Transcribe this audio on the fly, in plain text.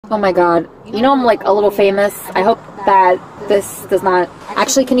Oh my god. You know I'm like a little famous. I hope that this does not...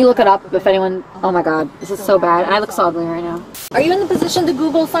 Actually, can you look it up if anyone... Oh my god. This is so bad. I look so ugly right now. Are you in the position to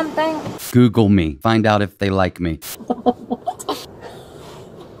Google something? Google me. Find out if they like me.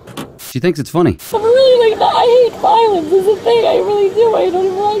 She thinks it's funny. I'm really like that. I hate violence is the thing. I really do. I don't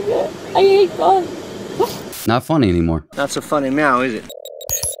even like it. I hate fun. Not funny anymore. Not so funny now, is it?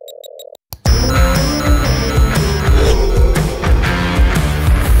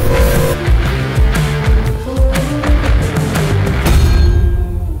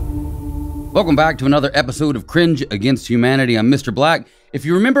 Welcome back to another episode of Cringe Against Humanity. I'm Mr. Black. If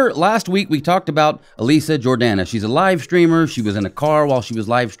you remember, last week we talked about Elisa Jordana. She's a live streamer. She was in a car while she was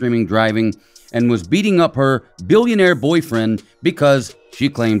live streaming, driving, and was beating up her billionaire boyfriend because she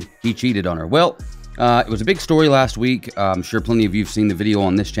claimed he cheated on her. Well, it was a big story last week. I'm sure plenty of you have seen the video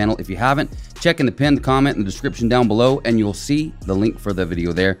on this channel. If you haven't, check in the pinned comment in the description down below, and you'll see the link for the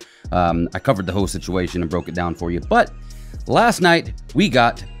video there. I covered the whole situation and broke it down for you. But last night, we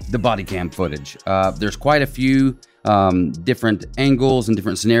got the body cam footage. There's quite a few different angles and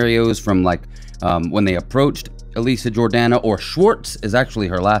different scenarios from like when they approached Elisa Jordana, or Schwartz is actually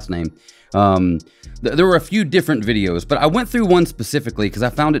her last name. There were a few different videos, but I went through one specifically because I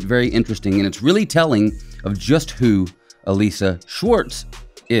found it very interesting, and it's really telling of just who Elisa Schwartz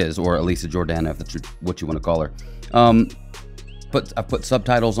is, or Elisa Jordana, if that's what you want to call her. I put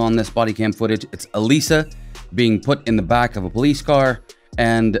subtitles on this body cam footage. It's Elisa being put in the back of a police car,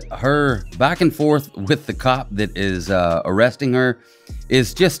 and her back and forth with the cop that is arresting her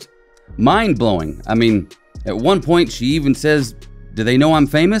is just mind-blowing. I mean, at one point she even says, do they know I'm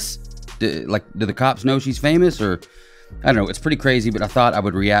famous? Do the cops know she's famous? Or I don't know, it's pretty crazy, but I thought I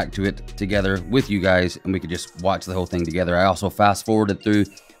would react to it together with you guys and we could just watch the whole thing together. I also fast forwarded through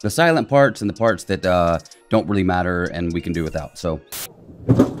the silent parts and the parts that don't really matter and we can do without. So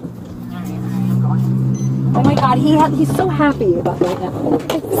oh my god, he's so happy about right now.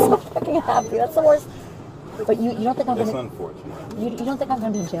 He's so fucking happy. That's the worst. But you don't think I'm gonna... That's unfortunate. You don't think I'm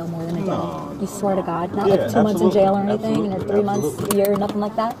gonna be in jail more than a day? No. You swear to God? Not like 2 months in jail or anything, or 3 months, a year, nothing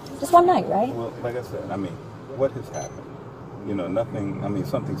like that? Just one night, right? Well, like I said, I mean, what has happened? You know, nothing, I mean,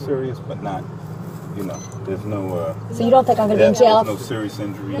 something serious, but not, you know, there's no... So you don't think I'm gonna be in jail? There's no serious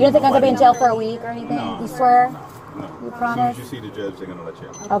injury. You don't think I'm gonna be in jail for a week or anything? No. You swear? No. You promise? As soon as you see the judge, they're gonna let you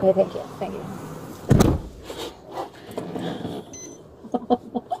out. Okay, thank you. Thank you.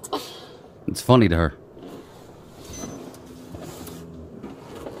 it's funny to her.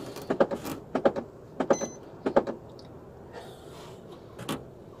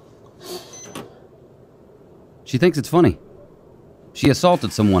 She thinks it's funny. She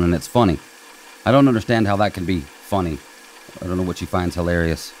assaulted someone and it's funny. I don't understand how that can be funny. I don't know what she finds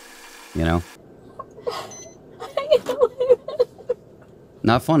hilarious, you know?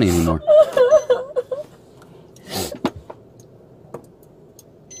 Not funny anymore.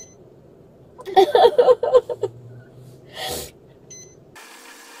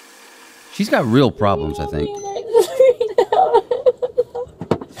 She's got real problems, I think.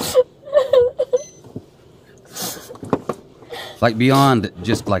 Like beyond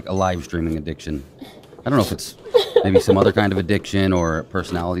just like a live streaming addiction. I don't know if it's maybe some other kind of addiction or a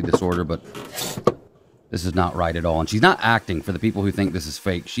personality disorder, but this is not right at all. And she's not acting. For the people who think this is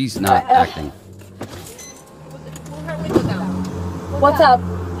fake, she's not acting. What's up?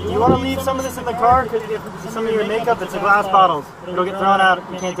 You want to leave some of this in the car? Because some of your makeup, it's the glass bottles. It'll get thrown out.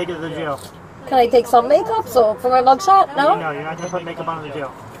 You can't take it to the jail. Can I take some makeup so for my mugshot? No? No, you're not going to put makeup on in the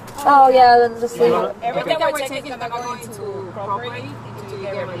jail. Oh yeah, then just leave it. Everything that we're taking is not going to property until you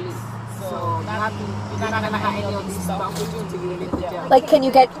get released. So you're not gonna have any of this stuff with you until you get to jail. Like, can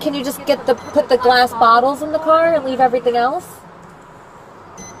you just put the glass bottles in the car and leave everything else?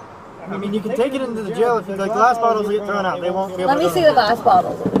 I mean, you can take it into the jail if the glass bottles will get thrown out. They won't be able Let me see the glass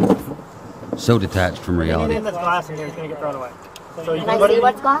bottles. So detached from reality. Anything that's glass in here is going to get thrown away. So you Can I see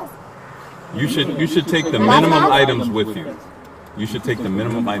what's glass? You should take the minimum items with you. You should take the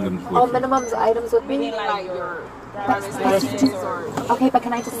minimum items with you. Oh, minimum items with me? Meaning like your driver's license or... Okay, but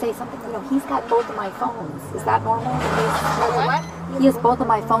can I just say something? You know, he's got both of my phones. Is that normal? what? He has both of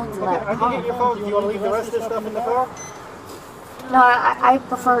my phones in that I can car. get your phone. Do you want to leave the rest of this stuff in the car? No, I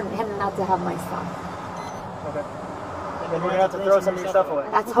prefer him not to have my stuff. Okay. Then you're going to have to throw some of your stuff away.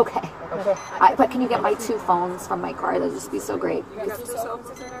 That's okay. Okay. But can you get my 2 phones from my car? That'd just be so great. You have 2 cell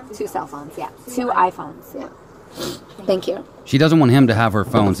phones? 2 cell phones, yeah. 2 iPhones, yeah. Thank you. She doesn't want him to have her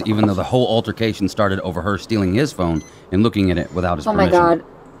phones, even though the whole altercation started over her stealing his phone and looking at it without his permission. Oh my god.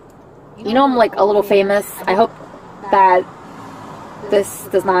 You know I'm like a little famous. I hope that this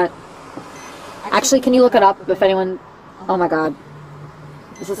does not... Actually, can you look it up if anyone... Oh my god.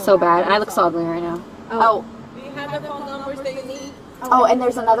 This is so bad. I look so ugly right now. Oh. Do you have the phone numbers that you need? Oh, and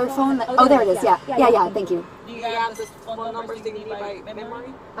there's another phone. Oh, there it is. Yeah. Yeah, thank you. Do you have the phone numbers that you need by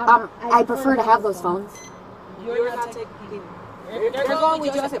memory? I prefer to have those phones. You're not taking... They're going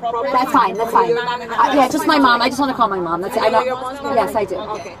with just a proper... That's fine, that's fine. Yeah, just my mom. I just want to call my mom. That's it. I know. Yes, I do.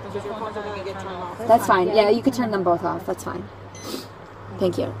 Okay, because your phones are going to get turned off. That's fine. Yeah, you could turn them both off. That's fine.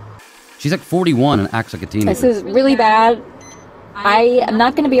 Thank you. She's like 41 and acts like a teenager. This is really bad. I am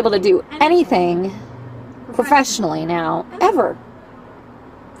not going to be able to do anything professionally now. Ever.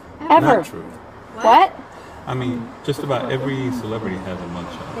 Not true. What? I mean, just about every celebrity has a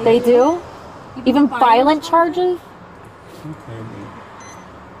mugshot. They do? Even violent charges? Okay.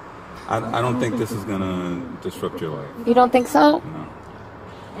 I don't think this is gonna disrupt your life. You don't think so? No.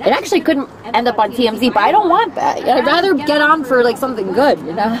 It actually couldn't end up on TMZ, but I don't want that. I'd rather get on for like something good,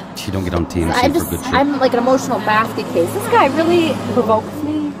 you know? You don't get on TMZ for good shit. I'm like an emotional basket case. This guy really provokes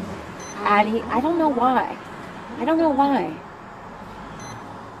me, and I don't know why. I don't know why.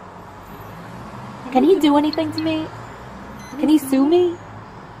 Can he do anything to me? Can he sue me?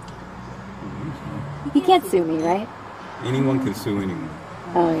 He can't sue me, right? Anyone can sue anyone.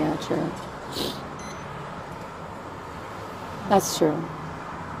 Oh yeah, true. That's true.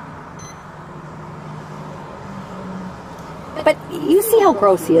 But you see how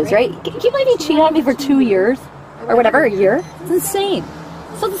gross he is, right? Can you believe he cheated on me for 2 years? Or whatever, a year? It's insane.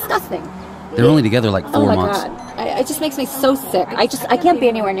 So disgusting. They're only together like 4 months. Oh my god. It just makes me so sick. I can't be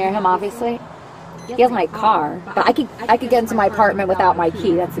anywhere near him, obviously. He has my car. But I could get into my apartment without my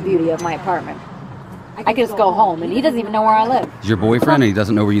key. That's the beauty of my apartment. I could just go home, and he doesn't even know where I live. Is your boyfriend and he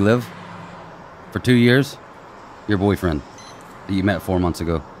doesn't know where you live? For 2 years? Your boyfriend that you met 4 months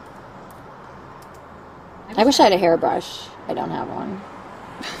ago. I wish I had a hairbrush. I don't have one.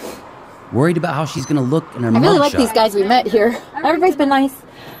 Worried about how she's going to look in her mugshot. I really like these guys we met here. Everybody's been nice,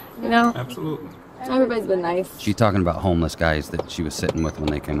 you know? Absolutely. Everybody's been nice. She's talking about homeless guys that she was sitting with when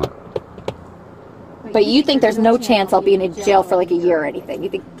they came up. But you think there's no chance I'll be in jail for like a year or anything? You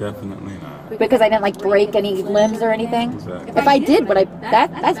think? Definitely not. Because I didn't like break any limbs or anything? Exactly. If I did, would I?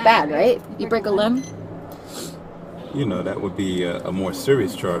 That's bad, right? You break a limb? You know, that would be a more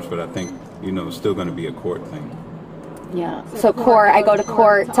serious charge, but I think, you know, it's still going to be a court thing. Yeah. So I go to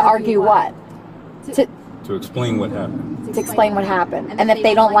court to argue what? To explain what happened. To explain what happened. And if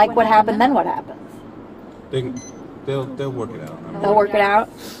they don't like what happened, then what happens? They'll work it out. They'll work it out?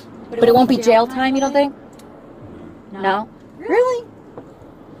 But it won't be jail time, you don't think? No? Really?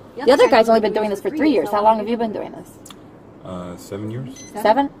 The other guy's only been doing this for 3 years. How long have you been doing this? 7 years.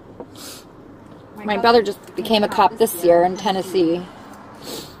 7? My brother just became a cop this year in Tennessee.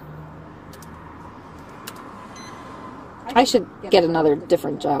 I should get another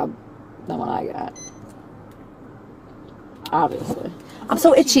different job than what I got. Obviously. I'm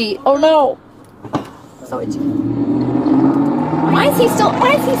so itchy. Oh no. I'm so itchy. Why is he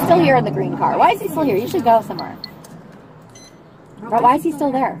still here in the green car? Why is he still here? You should go somewhere. Why is he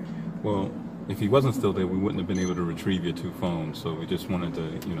still there? Well, if he wasn't still there, we wouldn't have been able to retrieve your 2 phones. So we just wanted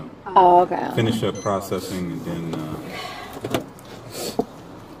to, you know, finish up processing and then.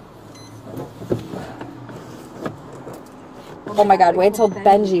 Oh my God! Wait till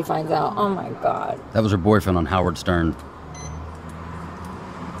Benji finds out. Oh my God. That was her boyfriend on Howard Stern.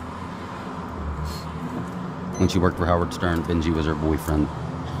 When she worked for Howard Stern, Benji was her boyfriend.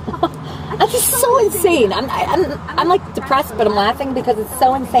 That's just so insane. I'm like depressed, but I'm laughing because it's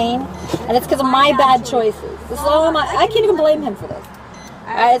so insane, and it's because of my bad choices. This is all I can't even blame him for this.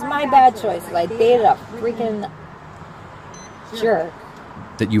 It's my bad choices. I dated a freaking jerk.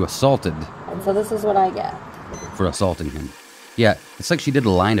 That you assaulted. And so this is what I get. For assaulting him. Yeah, it's like she did a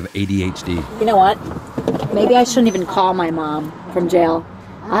line of ADHD. You know what? Maybe I shouldn't even call my mom from jail.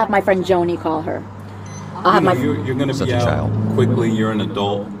 I'll have my friend Joni call her. I'll have you're going to be out quickly. You're an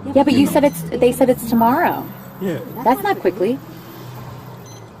adult. Yeah, but they said it's tomorrow. Yeah. That's not quickly.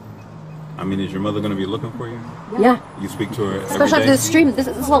 I mean, is your mother going to be looking for you? Yeah. You speak to her every Especially after this stream. This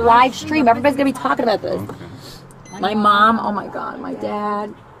is a live stream. Everybody's going to be talking about this. Okay. My mom, oh my God, my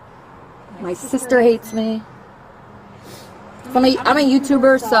dad, my sister hates me. I'm a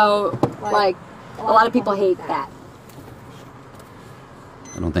YouTuber, so, like, a lot of people hate that.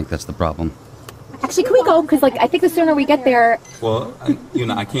 I don't think that's the problem. Actually, can we go? Because, like, I think the sooner we get there... Well,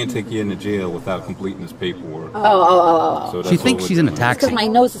 I can't take you into jail without completing this paperwork. Oh. So She thinks she's in a taxi. Because my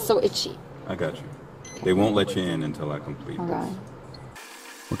nose is so itchy. I got you. They won't let you in until I complete this.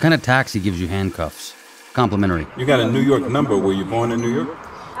 What kind of taxi gives you handcuffs? Complimentary. You got a New York number. Were you born in New York?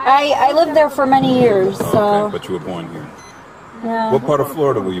 I lived there for many years, so... Okay, but you were born here. Yeah. What part of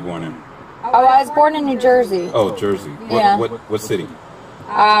Florida were you born in? Oh, I was born in New Jersey. Oh, Jersey. Yeah. What city?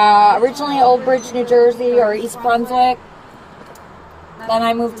 Originally Old Bridge, New Jersey, or East Brunswick. Then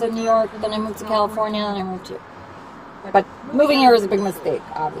I moved to New York. Then I moved to California. Then I moved here. But moving here was a big mistake,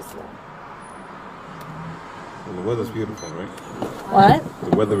 obviously. Well, the weather's beautiful, right? What?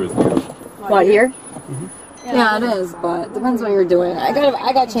 The weather is beautiful. What, here? Mm-hmm. Yeah, it is, but it depends what you're doing. I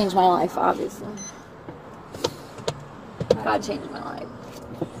gotta change my life, obviously. Gotta change my life.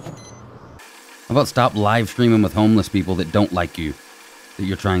 How about stop live streaming with homeless people that don't like you, that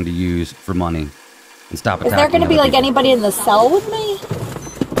you're trying to use for money, and stop attacking. Is there gonna be like people. anybody in the cell with me?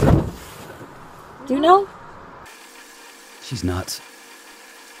 Do you know? She's nuts.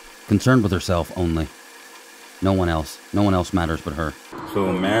 Concerned with herself only. No one else. No one else matters but her.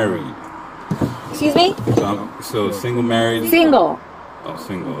 So married. Excuse me? So single, married? Single. Oh,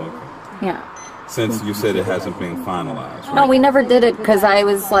 single, okay. Yeah. Since you said it hasn't been finalized, right? No, we never did it because I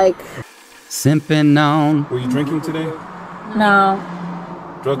was like... Simping on. Were you drinking today? No.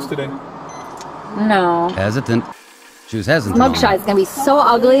 Drugs today? No. Hesitant. She was hesitant. Mugshot's gonna be so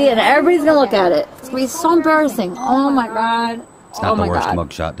ugly and everybody's gonna look at it. It's gonna be so embarrassing. Oh my god. It's not the worst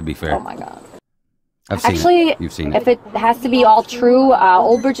mugshot, to be fair. Oh my god. I've seen Actually, it. You've seen if it. it has to be all true,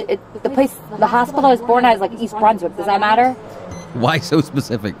 Old Bridge, the hospital I was born at is like East Brunswick. Does that matter? Why so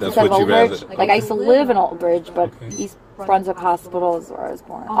specific? That's what you rather. Like I used to live in Old Bridge, but East Brunswick Hospital is where I was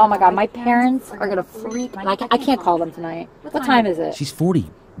born. Oh my god, my parents are gonna freak. I can't call them tonight. What time is it? She's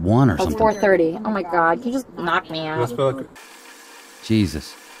 41 or something. It's 4:30. Oh my god, can you just knock me out?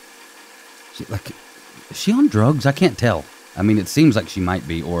 Jesus. Is she on drugs? I can't tell. I mean, it seems like she might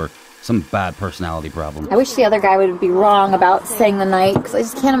be, or some bad personality problem. I wish the other guy would be wrong about staying the night, because I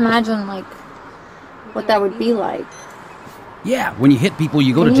just can't imagine, like, what that would be like. Yeah, when you hit people,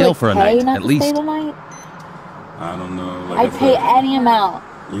 you go to jail for a night, at least. Stay the night? I don't know. Like I'd pay any amount.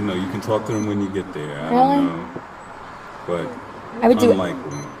 You know, you can talk to them when you get there. I Really? don't know. But I would do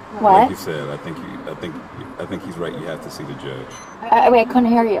unlikely. What? Like you said, I think he's right. You have to see the judge. Wait, I couldn't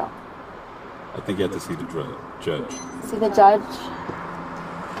hear you. I think you have to see the judge. See the judge?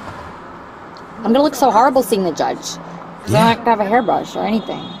 I'm gonna look so horrible seeing the judge. Because I'm not gonna have a hairbrush or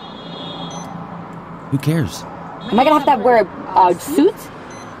anything. Who cares? Am I gonna have to wear a suit?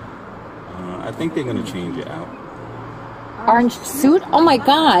 I think they're gonna change it out. Orange suit? Oh my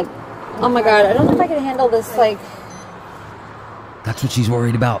god. Oh my god, I don't know if I can handle this, like... That's what she's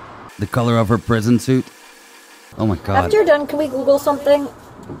worried about. The color of her prison suit. Oh my god. After you're done, can we Google something?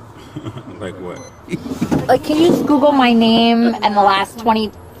 Like what? Like, can you just Google my name and the last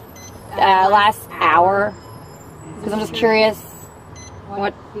last hour? Because I'm just curious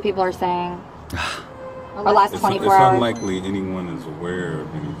what people are saying. Or last 24 hours. It's unlikely anyone is aware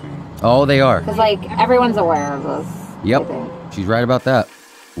of anything. Oh, they are. Because, like, everyone's aware of this. Yep. She's right about that.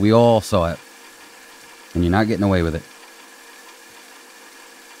 We all saw it. And you're not getting away with it.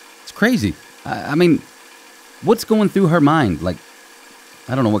 It's crazy. I mean, what's going through her mind? Like,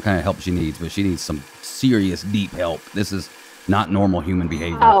 I don't know what kind of help she needs, but she needs some serious, deep help. This is not normal human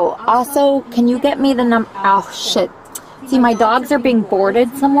behavior. Oh, also, can you get me the number? Oh, shit. See, my dogs are being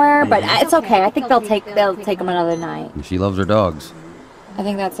boarded somewhere, but it's okay. I think they'll take them another night. She loves her dogs. I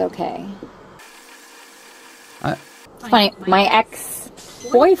think that's okay. It's funny. My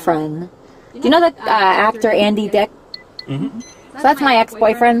ex-boyfriend. Do you know that actor Andy Dick? Mm-hmm. So that's my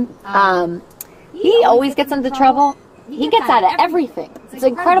ex-boyfriend. He always gets into trouble. He gets out of everything. It's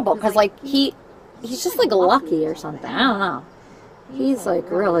incredible because, like, he's just like lucky or something. I don't know. He's like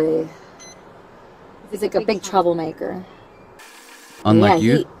really. He's like a big troublemaker. Unlike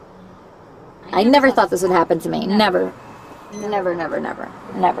you? I never thought this would happen to me. Never. Never, never, never.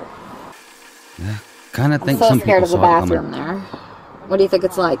 Never. Yeah, kind of think I'm so some scared people of the saw it bathroom there. What do you think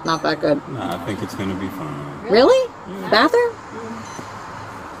it's like? Not that good. Nah, I think it's gonna be fine. Really? Yeah. Bathroom?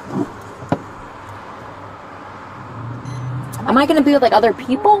 Am I gonna be with like other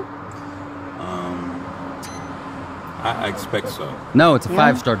people? I expect so. No, it's a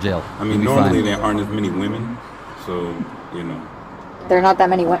 5-star jail. I mean, normally there aren't as many women, so, you know. There are not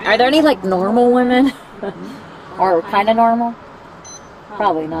that many women. Are there any, like, normal women? Or kind of normal?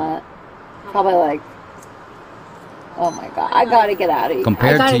 Probably not. Probably, like, oh, my God. I gotta get out of here.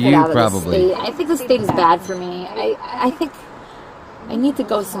 Compared to you, probably. I think the state is bad for me. I think I need to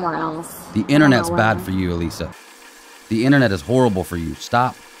go somewhere else. The internet's bad for you, Elisa. The internet is horrible for you.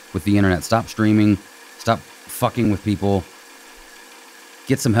 Stop with the internet. Stop streaming. Stop fucking with people.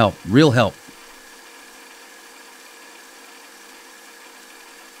 Get some help. Real help.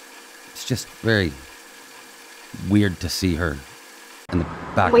 It's just very weird to see her in the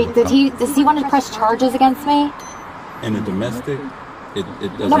back. Wait, does he want to press charges against me? In a domestic, it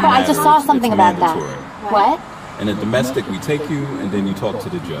doesn't No, but matter. I just saw something about that. What? In a domestic, we take you and then you talk to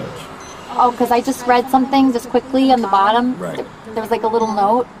the judge. Oh, because I just read something just quickly on the bottom. Right. There was like a little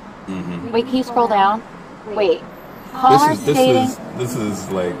note. Mm-hmm. Wait, can you scroll down? Wait. This is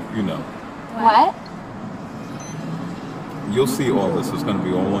like, you know. What? You'll see all this. It's going to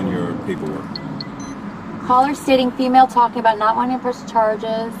be all on your paperwork. Caller stating female talking about not wanting to press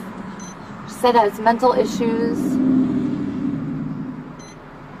charges. She said has mental issues.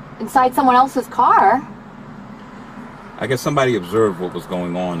 Inside someone else's car. I guess somebody observed what was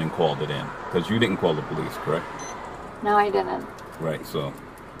going on and called it in. Because you didn't call the police, correct? No, I didn't. Right, so...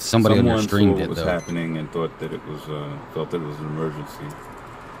 Someone saw it, what was happening and thought that it was, felt that it was an emergency.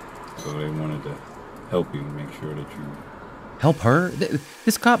 So they wanted to help you, make sure that you... Help her?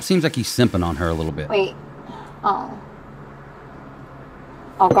 This cop seems like he's simping on her a little bit. Wait. Oh.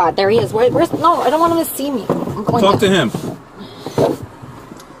 Oh, God, there he is. Where's... No, I don't want him to see me. I'm going Talk to him.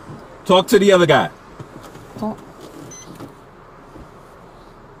 Talk to the other guy. Don't...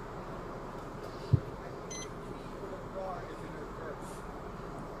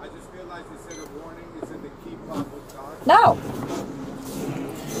 No.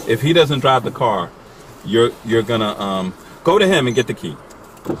 If he doesn't drive the car, you're gonna go to him and get the key.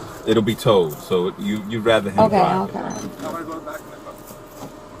 It'll be towed, so you'd rather him drive. Okay.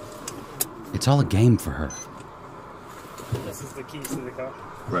 It's all a game for her. This is the keys to the car.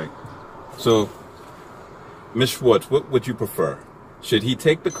 Right. So, Miss Schwartz, what would you prefer? Should he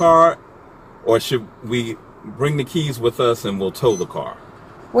take the car, or should we bring the keys with us and we'll tow the car?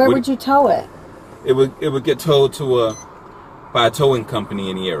 Where would you tow it? It would get towed to by a towing company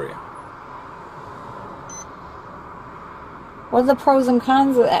in the area. What are the pros and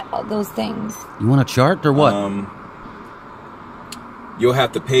cons of those things? You want a chart or what? You'll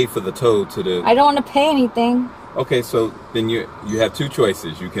have to pay for the tow to the... I don't want to pay anything. Okay, so then you have two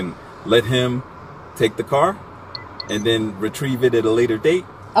choices. You can let him take the car and then retrieve it at a later date.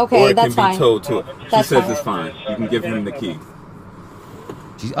 Okay, or it that's can be fine. towed to it. She says fine. it's fine. You can give him the key.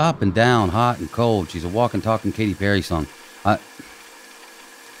 She's up and down, hot and cold. She's a walking, talking Katy Perry song.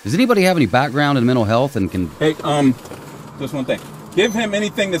 Does anybody have any background in mental health and can... Hey, just one thing. Give him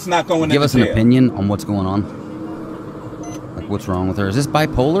anything that's not going in give us an jail. opinion on what's going on? Like, what's wrong with her? Is this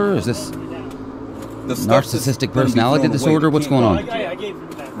bipolar? Is this narcissistic personality disorder? What's going on? I gave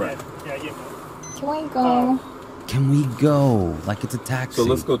him that. Right. Yeah, I gave him that. Can we go? Can we go? Like it's a taxi. So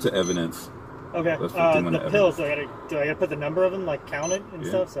let's go to evidence. Okay. Let's put them in The the pills. Do I gotta put the number of them, like count it and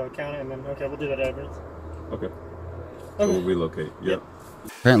stuff? So count it and then we'll do that at evidence. Okay. So we'll relocate. Yep.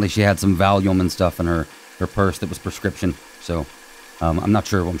 Apparently she had some Valium and stuff in her purse that was prescription. So I'm not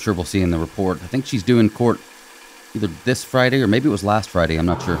sure. I'm sure we'll see in the report. I think she's due in court either this Friday or maybe it was last Friday. I'm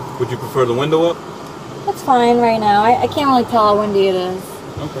not sure. Would you prefer the window up? That's fine right now. I can't really tell how windy it is.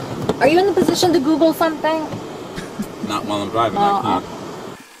 Okay. Are you in the position to Google something? Not while I'm driving. No, I can't.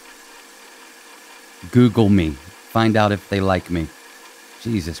 Google me. Find out if they like me.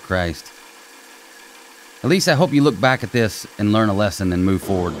 Jesus Christ. Elisa, I hope you look back at this and learn a lesson and move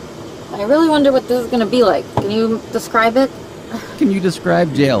forward. I really wonder what this is going to be like. Can you describe it? Can you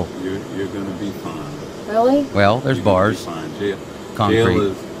describe jail? You're going to be fine. Really? Well, there's You're gonna be bars. fine. Jail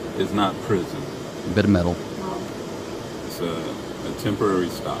Concrete. is not prison. A bit of metal. It's a temporary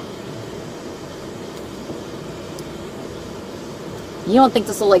stop. You don't think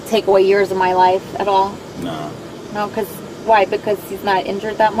this will like take away years of my life at all? Nah. No, because why? Because he's not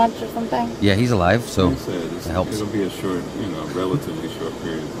injured that much or something? Yeah, he's alive, so Like I said, it helps. It'll be a short, relatively short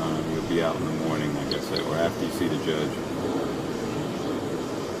period of time. You'll be out in the morning, like I said, or after you see the judge.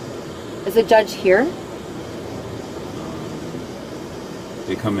 Is the judge here?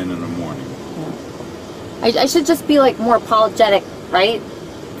 They come in the morning. I should just be like more apologetic, right?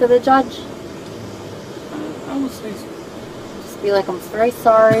 To the judge? I would say so. Just be like, I'm very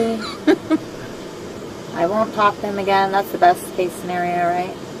sorry. I won't talk to him again. That's the best case scenario,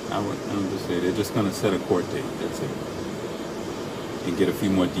 right? I would just say they're just going to set a court date. That's it. And get a few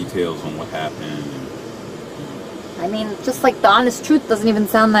more details on what happened. I mean, just like the honest truth doesn't even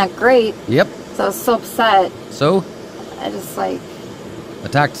sound that great. Yep. So I was so upset. So? I just like...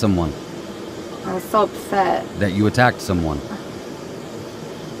 Attacked someone. I was so upset. That you attacked someone.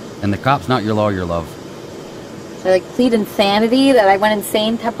 And the cop's not your lawyer, love. Should I like plead insanity that I went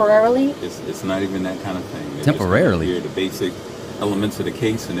insane temporarily? It's not even that kind of thing. They're Temporarily? Just gonna hear the basic elements of the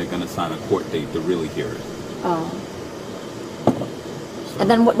case, and they're going to sign a court date to really hear it. Oh. And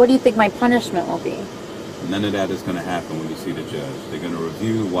then what do you think my punishment will be? None of that is going to happen when you see the judge. They're going to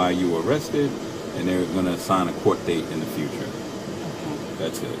review why you were arrested, and they're going to assign a court date in the future. Okay.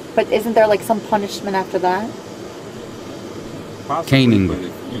 That's it. But isn't there like some punishment after that? Possibly, Caning. but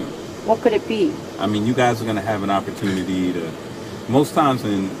What could it be? I mean, you guys are going to have an opportunity to, most times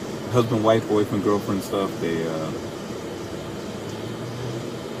in husband, wife, boyfriend, girlfriend stuff, they,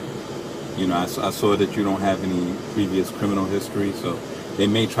 you know, I saw that you don't have any previous criminal history, so they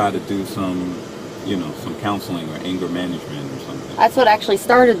may try to do some, you know, some counseling or anger management or something. That's what actually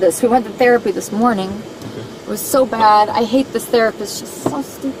started this. We went to therapy this morning. Okay. It was so bad. I hate this therapist. She's so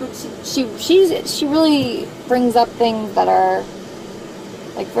stupid. She really brings up things that are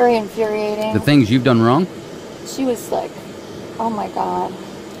like very infuriating. The things you've done wrong? She was like, oh my God.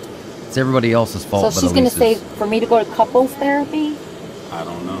 It's everybody else's fault. So she's going to say for me to go to couples therapy? I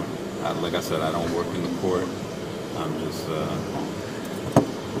don't know. Like I said, I don't work in the court. I'm just,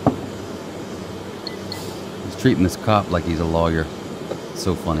 He's treating this cop like he's a lawyer. It's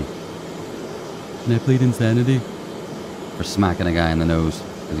so funny. Can I plead insanity? For smacking a guy in the nose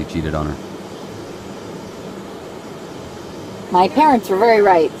because he cheated on her. My parents were very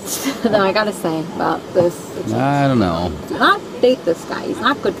right, though, I gotta say, about this. I don't know. Do not date this guy. He's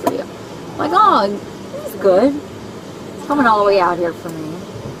not good for you. I'm like, oh, he's good. He's coming all the way out here for me.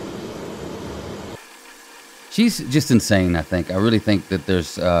 She's just insane, I think. I really think that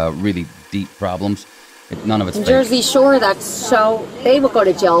there's really deep problems. None of it's In fake. Jersey Shore, so they would go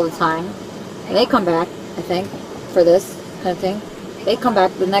to jail all the time. And they come back, I think, for this kind of thing. They come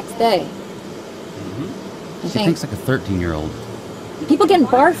back the next day. She thinks like a 13-year-old. People get in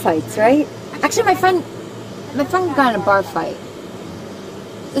bar fights, right? Actually, my friend got in a bar fight.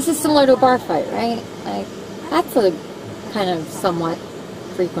 This is similar to a bar fight, right? Like, that's a kind of somewhat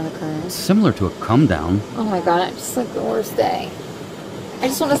frequent occurrence. Similar to a come down. Oh my God, it's just like the worst day. I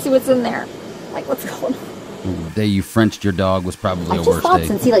just want to see what's in there. Like, what's going on? The day you Frenched your dog was probably a worse day. I just thought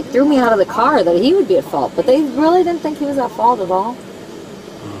since he like threw me out of the car that he would be at fault, but they really didn't think he was at fault at all.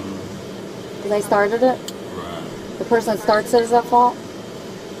 Because I started it. right. The person that starts it is at fault.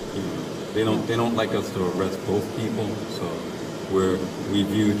 You know, they don't like us to arrest both people, so we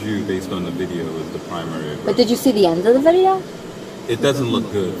viewed you based on the video as the primary arrest. But did you see the end of the video? It doesn't look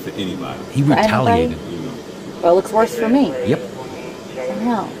good for anybody. He retaliated. You know. Well, it looks worse for me. Yep.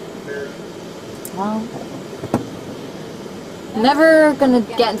 No. Well, I'm never gonna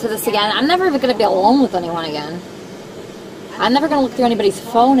get into this again. I'm never even gonna be alone with anyone again. I'm never gonna look through anybody's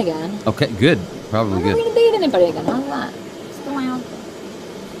phone again. Okay, good. Probably I'm good. never gonna date anybody again. How's that? Just go out.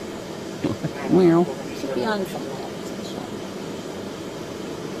 Well. Should be on something.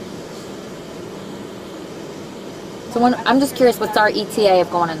 So I'm just curious, what's our ETA of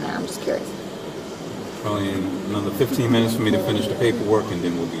going in there? I'm just curious. Probably another 15 minutes for me to finish the paperwork, and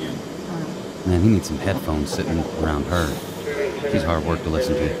then we'll be in. Man, he needs some headphones sitting around her. She's hard work to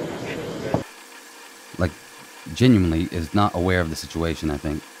listen to. Like, genuinely is not aware of the situation, I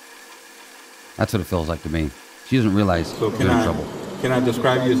think. That's what it feels like to me. She doesn't realize So they're in trouble. Can I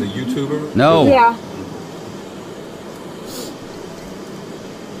describe you as a YouTuber? No. Yeah.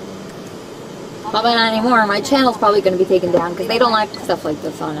 Probably not anymore. My channel's probably going to be taken down because they don't like stuff like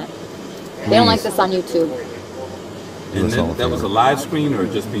this on it. They don't like this on YouTube. And then, that was a live stream or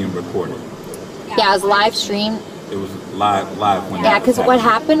just being recorded? Yeah, it was live stream. It was live when Yeah, because what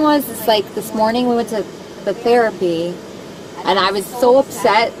happened was, it's like this morning we went to the therapy, and I was so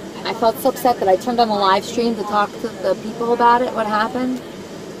upset. I felt so upset that I turned on the live stream to talk to the people about it, what happened.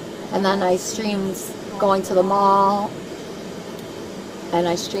 And then I streamed going to the mall, and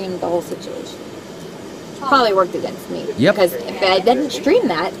I streamed the whole situation. Probably worked against me. Yep. Because if I didn't stream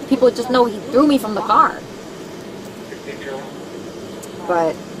that, people would just know he threw me from the car.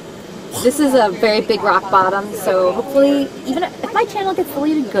 But this is a very big rock bottom, so hopefully, even if my channel gets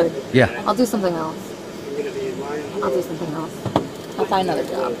deleted, good. Yeah. I'll do something else. I'll do something else. I'll find another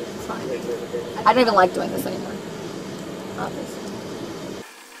job. It's fine. I don't even like doing this anymore. Obviously.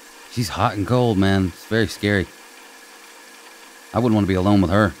 She's hot and cold, man. It's very scary. I wouldn't want to be alone with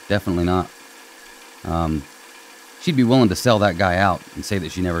her. Definitely not. She'd be willing to sell that guy out and say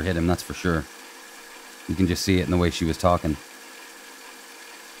that she never hit him, that's for sure. You can just see it in the way she was talking.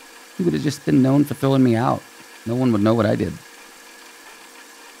 He would have just been known for throwing me out. No one would know what I did.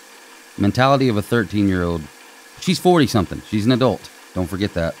 Mentality of a 13-year-old. She's 40-something. She's an adult. Don't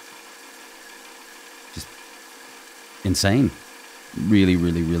forget that. Just insane. Really,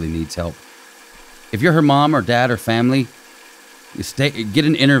 really, really needs help. If you're her mom or dad or family, get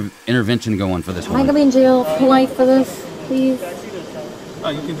an intervention going for this Am I woman. going to be in jail for life for this, please? Oh,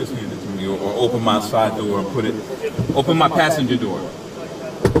 you can just hand it to me, or open my side door and open my passenger door,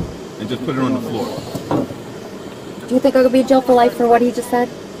 and just put it on the floor. Do you think I'm going to be in jail for life for what he just said,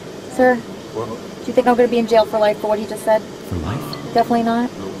 sir? What? Do you think I'm going to be in jail for life for what he just said? For life? Definitely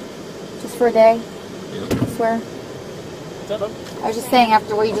not. No. Just for a day? Yep. I swear. I was just saying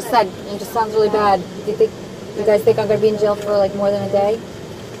after what you just said, it just sounds really bad. Do you guys think I'm going to be in jail for like more than a day?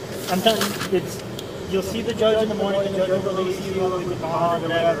 I'm telling you, you'll see the judge in the morning, the judge will release you with bond or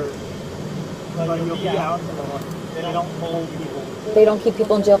whatever. But you'll be out in the morning. They don't hold people. They don't keep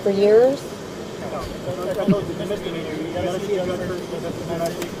people in jail for years? No. Like I told you, it's a misdemeanor. You gotta see a judge first, and then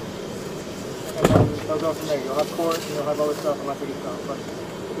they'll go from there. You'll have court, and you'll have other stuff unless it gets done. But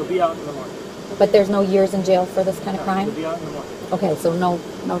you'll be out in the morning. But there's no years in jail for this kind of crime? You'll be out in the morning. Okay, so no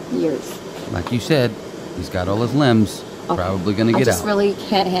years. Like you said, he's got all his limbs. Okay. Probably going to get out. I just really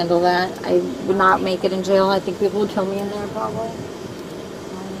can't handle that. I would not make it in jail. I think people would kill me in there probably.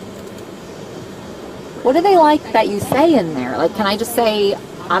 What do they like that you say in there? Like, can I just say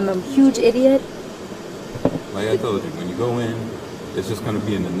I'm a huge idiot? Like I told you, when you go in, it's just going to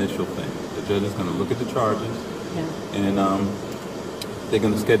be an initial thing. The judge is going to look at the charges, and they're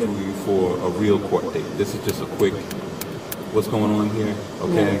going to schedule you for a real court date. This is just a quick, what's going on here,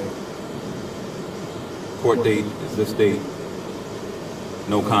 okay? Yeah. Court date is this date.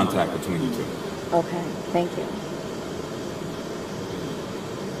 No contact between you two. Okay, thank you.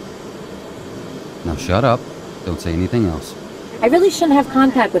 Now shut up. Don't say anything else. I really shouldn't have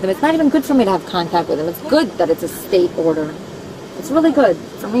contact with him. It's not even good for me to have contact with him. It's good that it's a state order. It's really good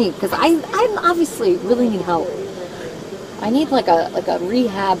for me because I obviously really need help. I need like a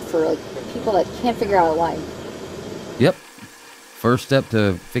rehab for like people that can't figure out life. Yep. First step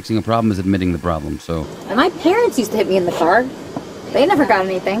to fixing a problem is admitting the problem, so... And my parents used to hit me in the car. They never got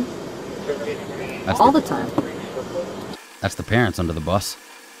anything. All the time. That's the parents under the bus.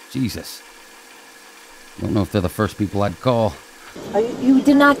 Jesus. Don't know if they're the first people I'd call. You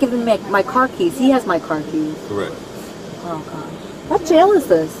did not give him my car keys. He has my car keys. Correct. Oh, God. What jail is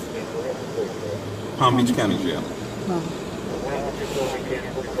this? Palm Beach County Jail. Oh.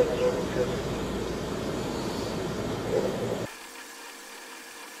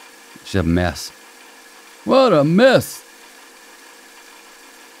 It's a mess. What a mess!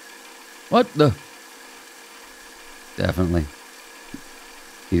 What the... Definitely.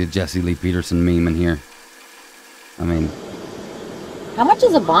 Need a Jesse Lee Peterson meme in here. I mean... How much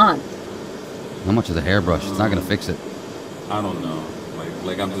is a bond? How much is a hairbrush? It's not gonna fix it. I don't know.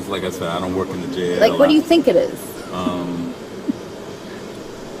 Like I'm just, like I said, I don't work in the jail. Like, what do you think it is?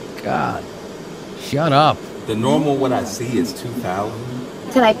 God. Shut up. The normal what I see is $2,000.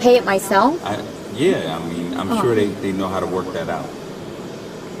 Can I pay it myself? Yeah, I mean, I'm sure they know how to work that out.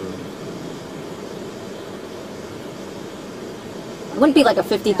 It wouldn't be like a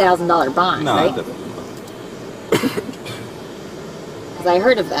 $50,000 bond, no, right? Definitely not. Because I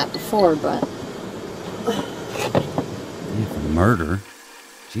heard of that before, but... Yeah, for murder?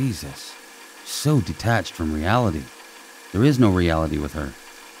 Jesus. So detached from reality. There is no reality with her.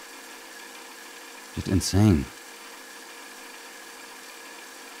 Just insane.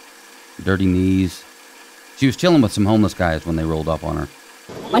 Dirty knees. She was chilling with some homeless guys when they rolled up on her.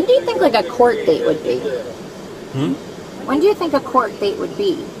 When do you think like a court date would be? When do you think a court date would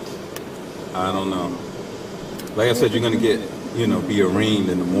be? I don't know. Like I said, you're going to get, be arraigned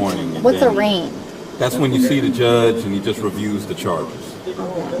in the morning. And what's arraigned? That's when you see the judge and he just reviews the charges.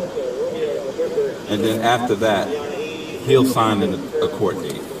 Okay. And then after that, he'll sign in a court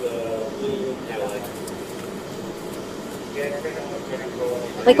date.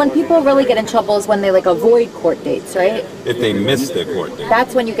 Like when people really get in trouble is when they like avoid court dates, right? If they miss their court date.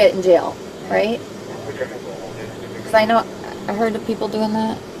 That's when you get in jail, right? Because I heard of people doing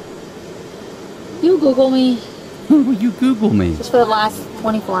that. You Google me. You Google me. Just for the last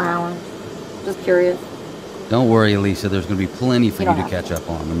 24 hours. Just curious. Don't worry, Elisa. There's going to be plenty for you to catch up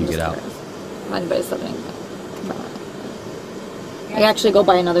on when you get out. Anybody something. I actually go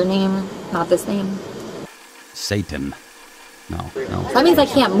by another name, not this name. Satan. No. That means I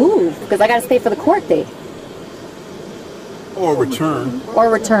can't move because I got to stay for the court date. Or return.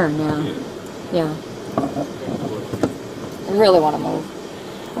 Yeah. I really want to move.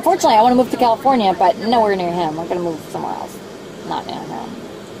 Unfortunately, I want to move to California, but nowhere near him. I'm going to move somewhere else. Not near him.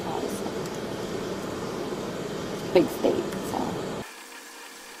 Obviously. Big state, so.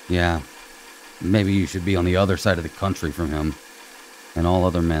 Yeah. Maybe you should be on the other side of the country from him. And all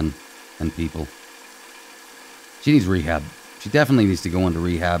other men and people. She needs rehab. She definitely needs to go into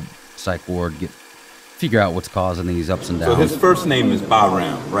rehab, psych ward, figure out what's causing these ups and downs. So his first name is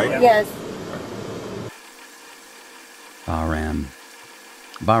Bahram, right? Yes. Bahram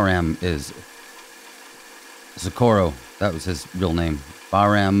is Zscorro. That was his real name.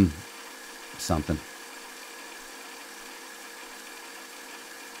 Bahram something.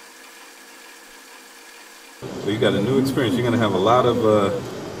 So you got a new experience. You're going to have a lot of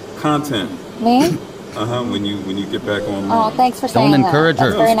content. Me? When you get back online. Oh, thanks for saying Don't encourage that.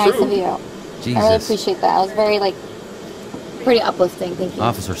 her. That's very nice of you. Jesus. I really appreciate that. I was very, like, pretty uplifting. Thank you.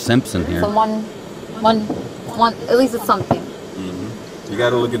 Officer Simpson here. So one, at least it's something. You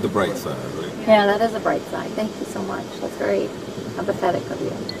got to look at the bright side, right? Yeah, that is a bright side. Thank you so much. That's very empathetic of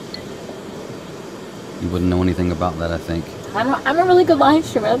you. You wouldn't know anything about that, I think. I'm a really good live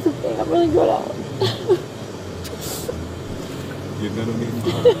streamer. That's the thing. I'm really good at it. You're gonna be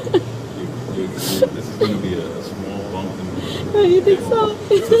fine. This is gonna be a small bump in the road. Oh, you think so?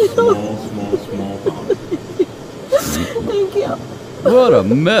 It's a small bump. Thank you. What a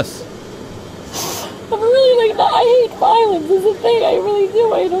mess. I'm really like that. I hate violence. Is the thing. I really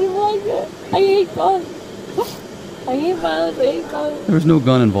do. I don't even like it. I hate guns. I hate violence. I hate guns. There was no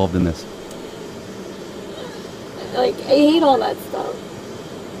gun involved in this. Like, I hate all that stuff.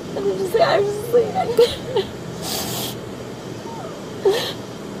 And I'm just like,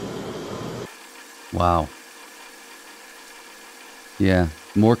 Wow. Yeah,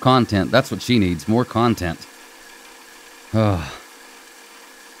 more content. That's what she needs. More content. Oh,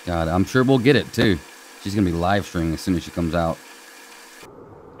 God, I'm sure we'll get it too. She's going to be live streaming as soon as she comes out.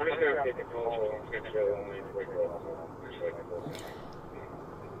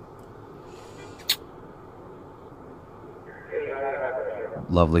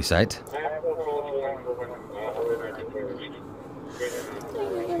 Lovely sight.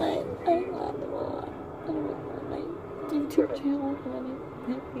 YouTube channel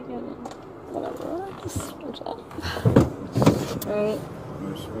whatever. Right.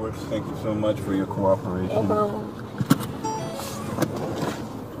 Ms. Schwartz, thank you so much for your cooperation. No problem.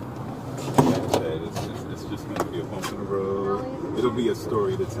 It's just going to be a bump in the road. It'll be a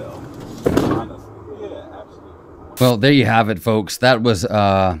story to tell. Honestly. Yeah, absolutely. Well, there you have it, folks. That was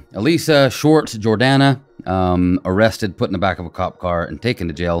Elisa Schwartz Jordana, arrested, put in the back of a cop car, and taken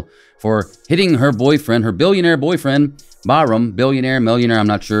to jail for hitting her boyfriend, her billionaire boyfriend, Bahram, millionaire, I'm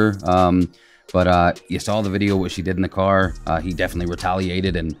not sure. But you saw the video, what she did in the car. He definitely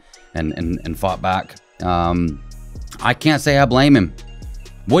retaliated and fought back. I can't say I blame him.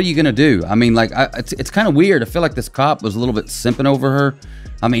 What are you gonna do? I mean, like, it's kind of weird. I feel like this cop was a little bit simping over her.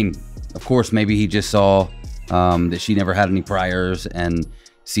 I mean, of course, maybe he just saw that she never had any priors and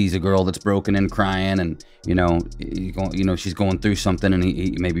sees a girl that's broken and crying, and she's going through something, and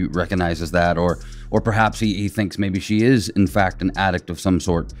he maybe recognizes that, or perhaps he thinks maybe she is in fact an addict of some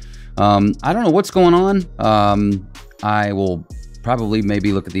sort. I don't know what's going on. I will probably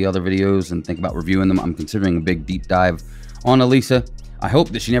maybe look at the other videos and think about reviewing them. I'm considering a big deep dive on Elisa. I hope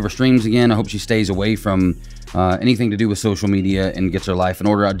that she never streams again. I hope she stays away from anything to do with social media and gets her life in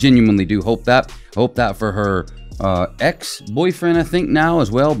order. I genuinely do hope that. I hope that for her ex-boyfriend, I think now as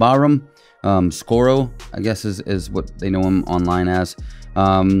well, Bahram Zscorro, I guess is what they know him online as.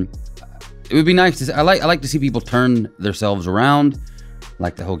 It would be nice to see, I like to see people turn themselves around,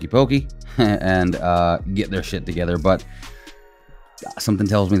 like the hokey pokey, and get their shit together. But something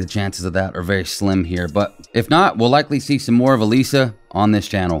tells me the chances of that are very slim here. But if not, we'll likely see some more of Elisa on this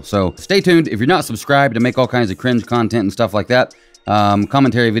channel. So stay tuned. If you're not subscribed, to make all kinds of cringe content and stuff like that,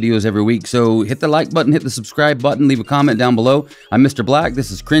 commentary videos every week. So hit the like button, hit the subscribe button, leave a comment down below. I'm Mr. Black.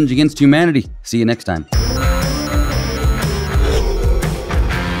 This is Cringe Against Humanity. See you next time.